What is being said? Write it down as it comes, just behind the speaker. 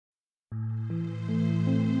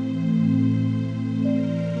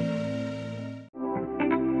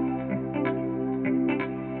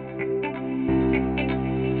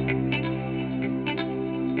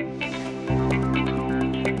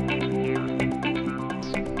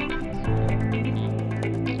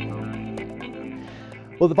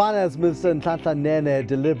Well, the Finance Minister Nhlanhla Nene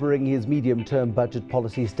delivering his medium-term budget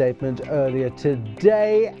policy statement earlier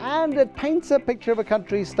today, and it paints a picture of a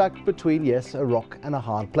country stuck between, yes, a rock and a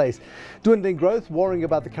hard place. Dwindling growth, worrying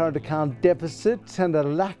about the current account deficit and a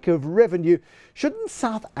lack of revenue. Shouldn't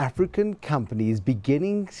South African companies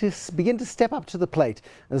begin to step up to the plate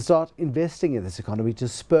and start investing in this economy to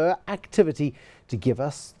spur activity to give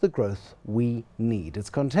us the growth we need? It's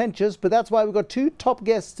contentious, but that's why we've got two top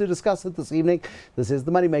guests to discuss it this evening. This is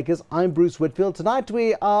the Moneymakers. I'm Bruce Whitfield. Tonight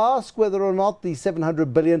we ask whether or not the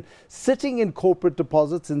 700 billion sitting in corporate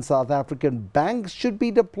deposits in South African banks should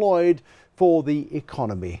be deployed for the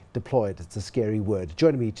economy. Deployed, it's a scary word.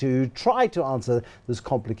 Joining me to try to answer this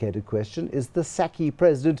complicated question is the SACCI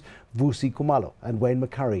president, Vusi Khumalo, and Wayne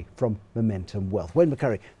McCurrie from Momentum Wealth. Wayne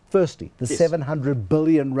McCurrie, firstly, the 700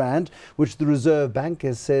 billion rand, which the Reserve Bank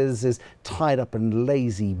says is tied up in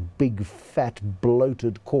lazy, big, fat,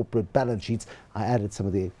 bloated corporate balance sheets. I added some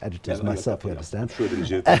of the adjectives myself, you understand. I'm sure the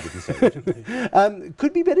Reserve Bank didn't say that.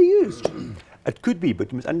 Could be better used. It could be,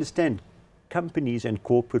 but you must understand, companies and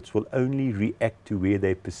corporates will only react to where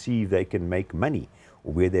they perceive they can make money,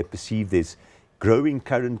 or where they perceive there's growing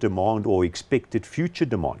current demand or expected future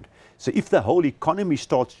demand. So if the whole economy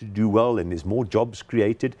starts to do well and there's more jobs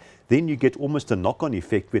created, then you get almost a knock-on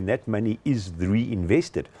effect when that money is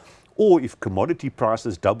reinvested. Or if commodity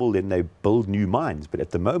prices double, then they build new mines. But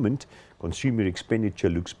at the moment, consumer expenditure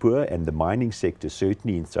looks poor, and the mining sector,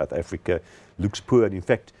 certainly in South Africa, looks poor. And in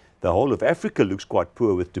fact, the whole of Africa looks quite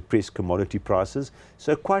poor with depressed commodity prices.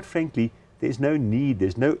 So quite frankly, there's no need,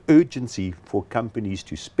 there's no urgency for companies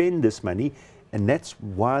to spend this money. And that's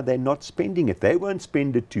why they're not spending it. They won't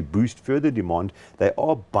spend it to boost further demand. They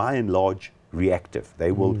are by and large reactive.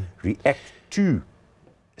 They will react to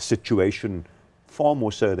a situation far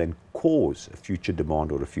more so than cause a future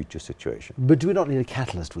demand or a future situation. But do we not need a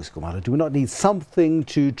catalyst, Vusi Khumalo? Do we not need something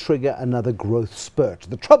to trigger another growth spurt?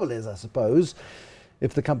 The trouble is, I suppose,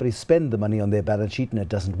 if the companies spend the money on their balance sheet and it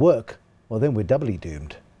doesn't work, well, then we're doubly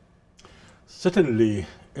doomed. Certainly,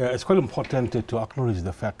 it's quite important to acknowledge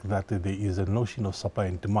the fact that there is a notion of supply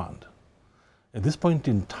and demand. At this point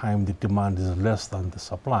in time, the demand is less than the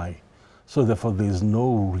supply. So therefore, there is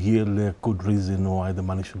no real good reason why the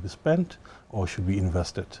money should be spent or should be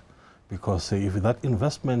invested. Because if that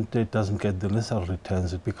investment doesn't get the necessary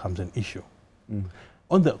returns, it becomes an issue.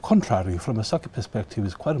 On the contrary, from a SACCI perspective,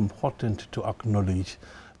 it's quite important to acknowledge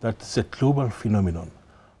that it's a global phenomenon,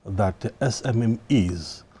 that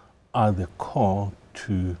SMMEs are the core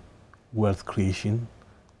to wealth creation,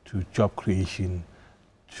 to job creation,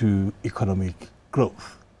 to economic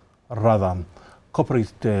growth. Rather,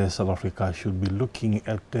 corporate South Africa should be looking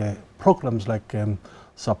at programs like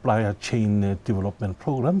supplier chain development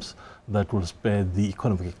programs that will spur the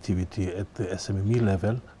economic activity at the SMME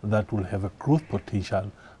level, that will have a growth potential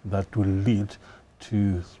that will lead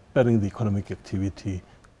to spurring the economic activity,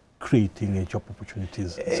 creating job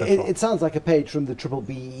opportunities, etc. It sounds like a page from the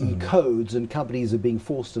BBBE codes, and companies are being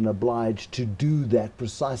forced and obliged to do that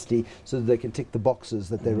precisely so that they can tick the boxes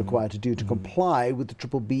that they're required to do to comply with the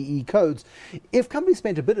BBBE codes. If companies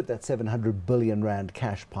spent a bit of that 700 billion rand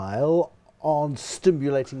cash pile on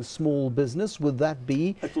stimulating small business, would that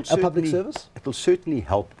be a public service? It will certainly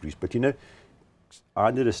help, Bruce. But you know,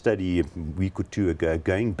 I did a study a week or two ago,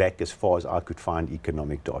 going back as far as I could find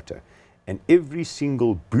economic data. And every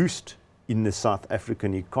single boost in the South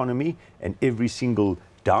African economy and every single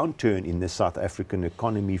downturn in the South African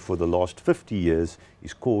economy for the last 50 years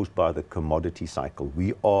is caused by the commodity cycle.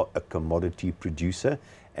 We are a commodity producer,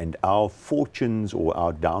 and our fortunes or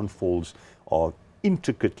our downfalls are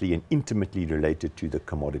intricately and intimately related to the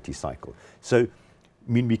commodity cycle. So,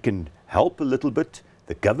 I mean, we can help a little bit.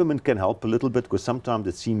 The government can help a little bit, because sometimes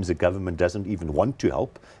it seems the government doesn't even want to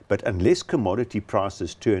help. But unless commodity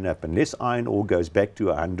prices turn up, unless iron ore goes back to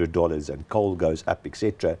 $100 and coal goes up,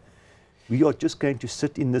 etc., we are just going to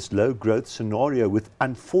sit in this low growth scenario with,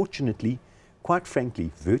 unfortunately, quite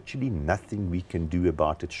frankly, virtually nothing we can do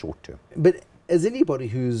about it short term. But as anybody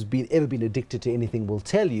who's ever been addicted to anything will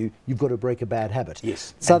tell you, you've got to break a bad habit.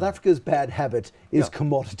 Yes. South Africa's bad habit is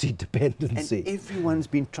commodity dependency. And everyone's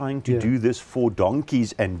been trying to do this for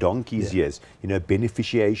donkeys and donkeys' years. You know,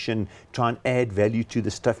 beneficiation, try and add value to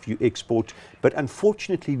the stuff you export. But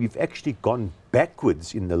unfortunately, we've actually gone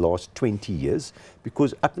backwards in the last 20 years,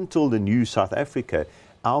 because up until the new South Africa,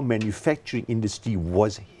 our manufacturing industry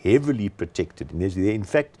was heavily protected. And in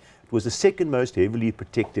fact, was the second most heavily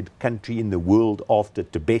protected country in the world after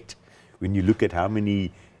Tibet, when you look at how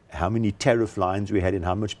many tariff lines we had and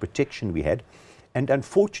how much protection we had. And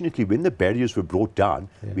unfortunately, when the barriers were brought down,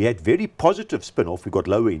 we had very positive spin-off. We got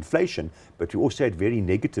lower inflation, but we also had very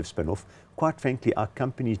negative spin-off. Quite frankly, our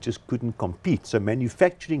companies just couldn't compete. So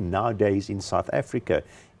manufacturing nowadays in South Africa,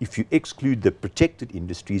 if you exclude the protected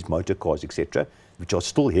industries, motor cars, etc., which are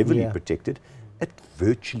still heavily protected, it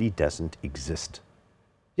virtually doesn't exist.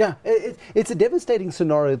 Yeah, it's a devastating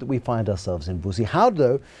scenario that we find ourselves in, Vusi. How,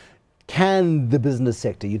 though, can the business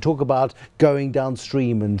sector, you talk about going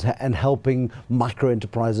downstream and helping micro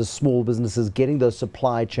enterprises, small businesses, getting those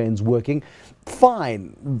supply chains working.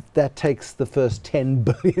 Fine, that takes the first 10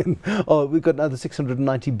 billion. Oh, we've got another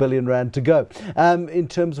 690 billion rand to go. In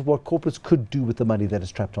terms of what corporates could do with the money that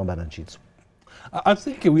is trapped on balance sheets. I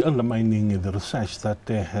think we're undermining the research that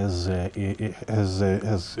has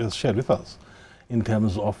shared with us in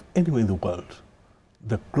terms of anywhere in the world,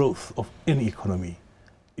 the growth of any economy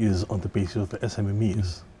is on the basis of the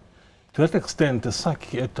SMMEs. To that extent, the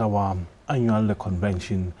SACCI at our annual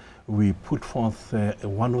convention, we put forth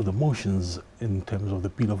one of the motions in terms of the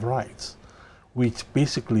Bill of Rights, which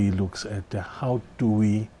basically looks at how do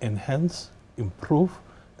we enhance, improve,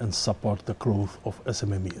 and support the growth of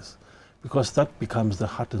SMMEs, because that becomes the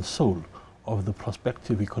heart and soul of the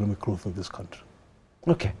prospective economic growth of this country.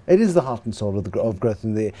 Okay, it is the heart and soul of growth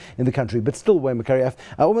in the country, but still, Wayne McCurrie,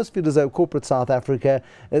 I almost feel as though corporate South Africa,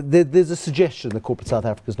 there's a suggestion that corporate South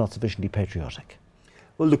Africa is not sufficiently patriotic.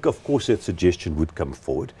 Well, look, of course that suggestion would come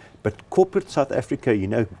forward, but corporate South Africa, you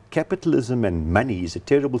know, capitalism and money is a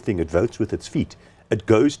terrible thing. It votes with its feet. It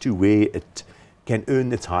goes to where it can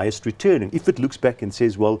earn its highest return, and if it looks back and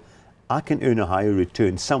says, well, I can earn a higher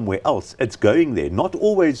return somewhere else, it's going there. Not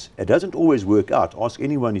always, it doesn't always work out. Ask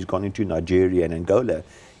anyone who's gone into Nigeria and Angola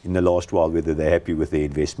in the last while whether they're happy with their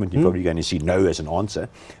investment. You're probably going to see no as an answer.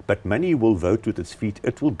 But money will vote with its feet.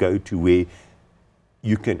 It will go to where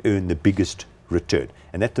you can earn the biggest return.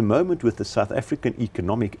 And at the moment, with the South African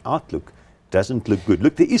economic outlook, doesn't look good.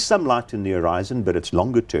 Look, there is some light in the horizon, but it's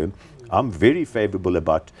longer term. I'm very favorable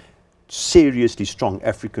about seriously strong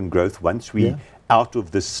African growth once we out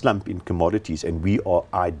of this slump in commodities, and we are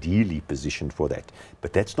ideally positioned for that.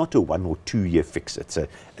 But that's not a 1 or 2 year fix.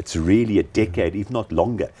 It's really a decade, if not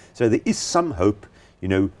longer. So there is some hope. You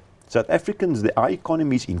know, South Africans, our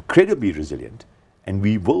economy is incredibly resilient, and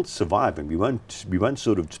we will survive, and we won't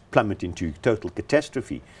sort of plummet into total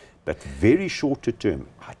catastrophe. But very shorter term,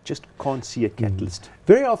 I just can't see a catalyst.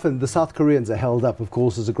 Very often the South Koreans are held up, of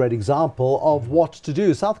course, as a great example of what to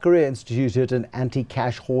do. South Korea instituted an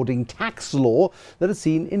anti-cash hoarding tax law that has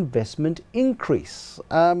seen investment increase.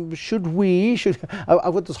 I've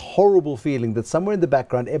got this horrible feeling that somewhere in the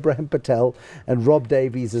background, Ebrahim Patel and Rob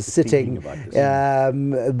Davies are sitting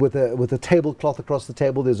with a tablecloth across the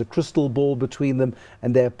table. There's a crystal ball between them,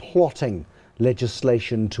 and they're plotting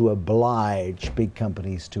legislation to oblige big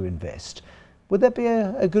companies to invest. Would that be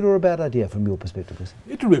a good or a bad idea from your perspective?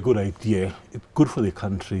 It would be a good idea. It's good for the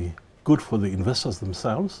country, good for the investors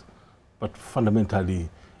themselves, but fundamentally,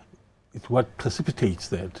 what precipitates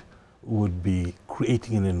that would be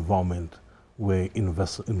creating an environment where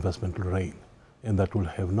investment will reign, and that will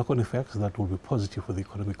have knock-on effects that will be positive for the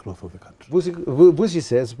economic growth of the country. Vusi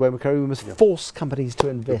says, Wayne McCurrie, we must force companies to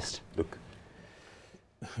invest. Look,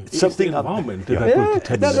 it's something environment that will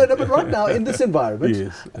determine. No, but right now in this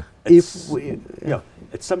environment, it's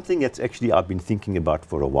something that's actually I've been thinking about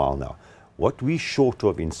for a while now. What we're short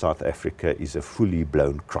of in South Africa is a fully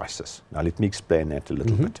blown crisis. Now let me explain that a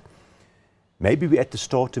little bit. Maybe we're at the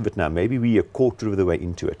start of it now. Maybe we're a quarter of the way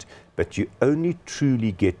into it. But you only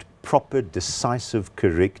truly get proper, decisive,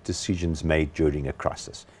 correct decisions made during a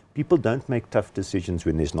crisis. People don't make tough decisions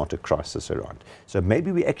when there's not a crisis around. So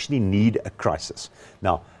maybe we actually need a crisis.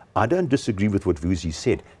 Now, I don't disagree with what Vusi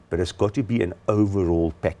said, but it's got to be an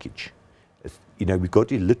overall package. You know, we've got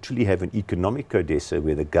to literally have an economic codessa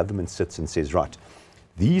where the government sits and says, right,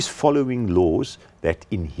 these following laws that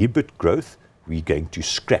inhibit growth, we're going to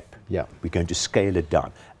scrap. Yeah. We're going to scale it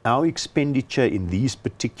down. Our expenditure in these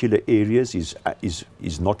particular areas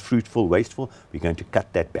is not fruitful, wasteful. We're going to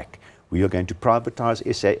cut that back. We are going to privatize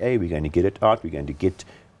SAA. We're going to get it out. We're going to get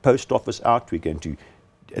post office out. We're going to.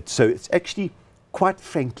 So it's actually, quite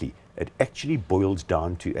frankly, it actually boils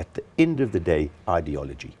down to, at the end of the day,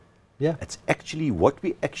 ideology. Yeah. It's actually what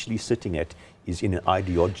we're actually sitting at is in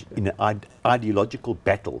an ideological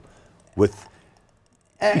battle with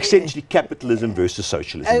essentially capitalism versus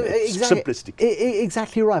socialism. Simplistic.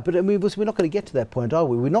 Exactly right. But I mean, we're not going to get to that point, are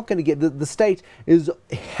we? We're not going to get. The state is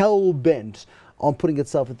hell bent on putting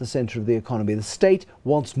itself at the centre of the economy. The state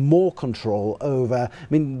wants more control over. I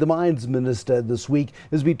mean, the mines minister this week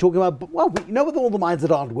has been talking about, well, you know, with all the mines that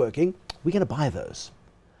aren't working, we're going to buy those.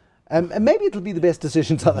 And maybe it'll be the best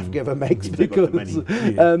decision South Africa ever makes, because,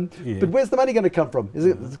 but where's the money going to come from? Is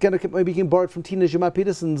it going to maybe get borrowed from Tina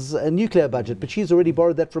Juma-Peterson's nuclear budget, but she's already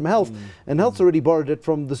borrowed that from health, and health's already borrowed it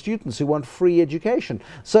from the students who want free education.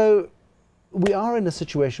 So we are in a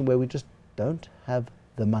situation where we just don't have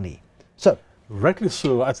the money. So, rightly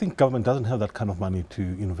so, I think government doesn't have that kind of money to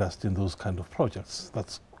invest in those kind of projects.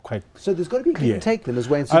 That's quite so there's got to be a give and take then, as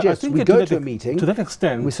Wayne suggests. We go to a meeting, to that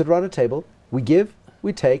extent, we sit around a table, we give,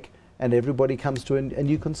 we take, and everybody comes to a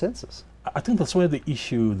new consensus. I think that's where the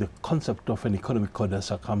issue, the concept of an economic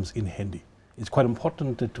CODESA comes in handy. It's quite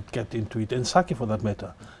important to get into it, and SACCI, for that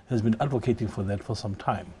matter, has been advocating for that for some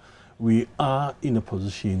time. We are in a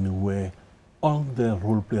position where all the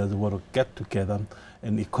role players want to get together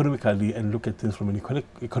and economically and look at things from an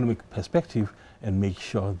economic perspective and make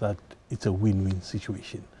sure that it's a win-win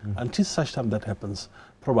situation. Until such time that happens,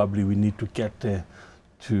 probably we need to get to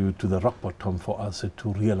the rock bottom for us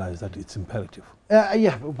to realize that it's imperative.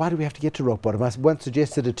 Yeah, but why do we have to get to rock bottom? I once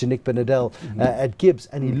suggested it to Nick Benadell at Gibbs,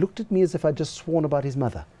 and he looked at me as if I'd just sworn about his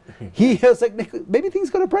mother. He was like, Nick, maybe things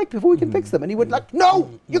got to break before we can fix them. And he went like,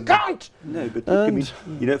 no, you can't! No, but look, I mean,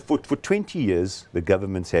 you know, for 20 years, the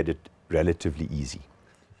government's had it relatively easy.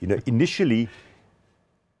 You know, initially,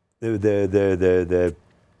 the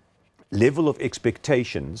level of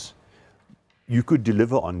expectations you could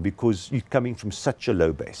deliver on because you're coming from such a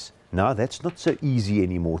low base. Now that's not so easy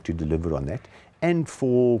anymore to deliver on that. And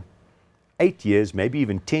for 8 years, maybe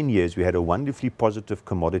even 10 years, we had a wonderfully positive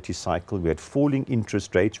commodity cycle. We had falling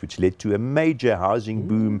interest rates, which led to a major housing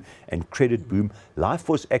boom and credit boom. Life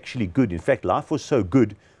was actually good. In fact, life was so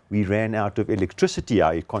good, we ran out of electricity.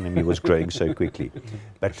 Our economy was growing so quickly.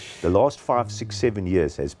 But the last 5, 6, 7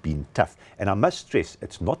 years has been tough. And I must stress,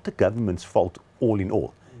 it's not the government's fault all in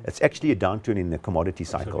all. It's actually a downturn in the commodity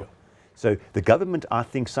cycle. So the government, I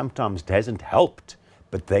think, sometimes hasn't helped,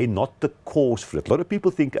 but they're not the cause for it. A lot of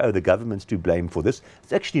people think, oh, the government's to blame for this.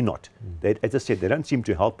 It's actually not. They, as I said, they don't seem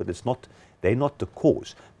to help, but it's not, they're not the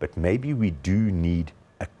cause. But maybe we do need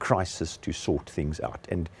a crisis to sort things out.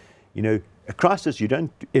 And, you know, a crisis, you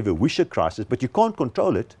don't ever wish a crisis, but you can't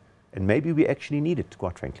control it. And maybe we actually need it,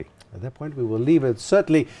 quite frankly. At that point, we will leave it.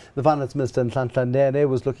 Certainly, the Finance Minister, Nhlanhla Nene,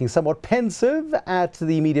 was looking somewhat pensive at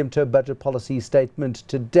the medium-term budget policy statement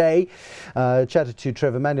today. Chatted to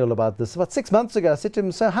Trevor Manuel about this about 6 months ago. I said to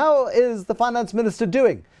him, so how is the Finance Minister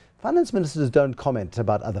doing? Finance ministers don't comment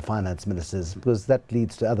about other finance ministers because that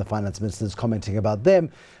leads to other finance ministers commenting about them.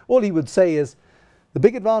 All he would say is, the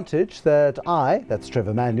big advantage that that's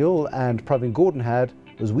Trevor Manuel, and Pravin Gordhan had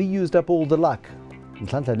was we used up all the luck.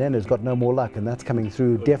 Nhlanhla Nene has got no more luck, and that's coming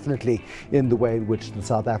through definitely in the way in which the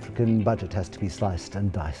South African budget has to be sliced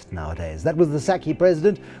and diced nowadays. That was the SACCI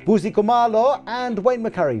president, Vusi Khumalo, and Wayne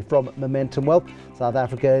McCurrie from Momentum Wealth. South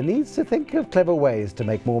Africa needs to think of clever ways to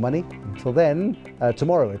make more money. Until then,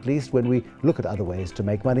 tomorrow at least, when we look at other ways to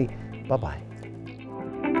make money, bye-bye.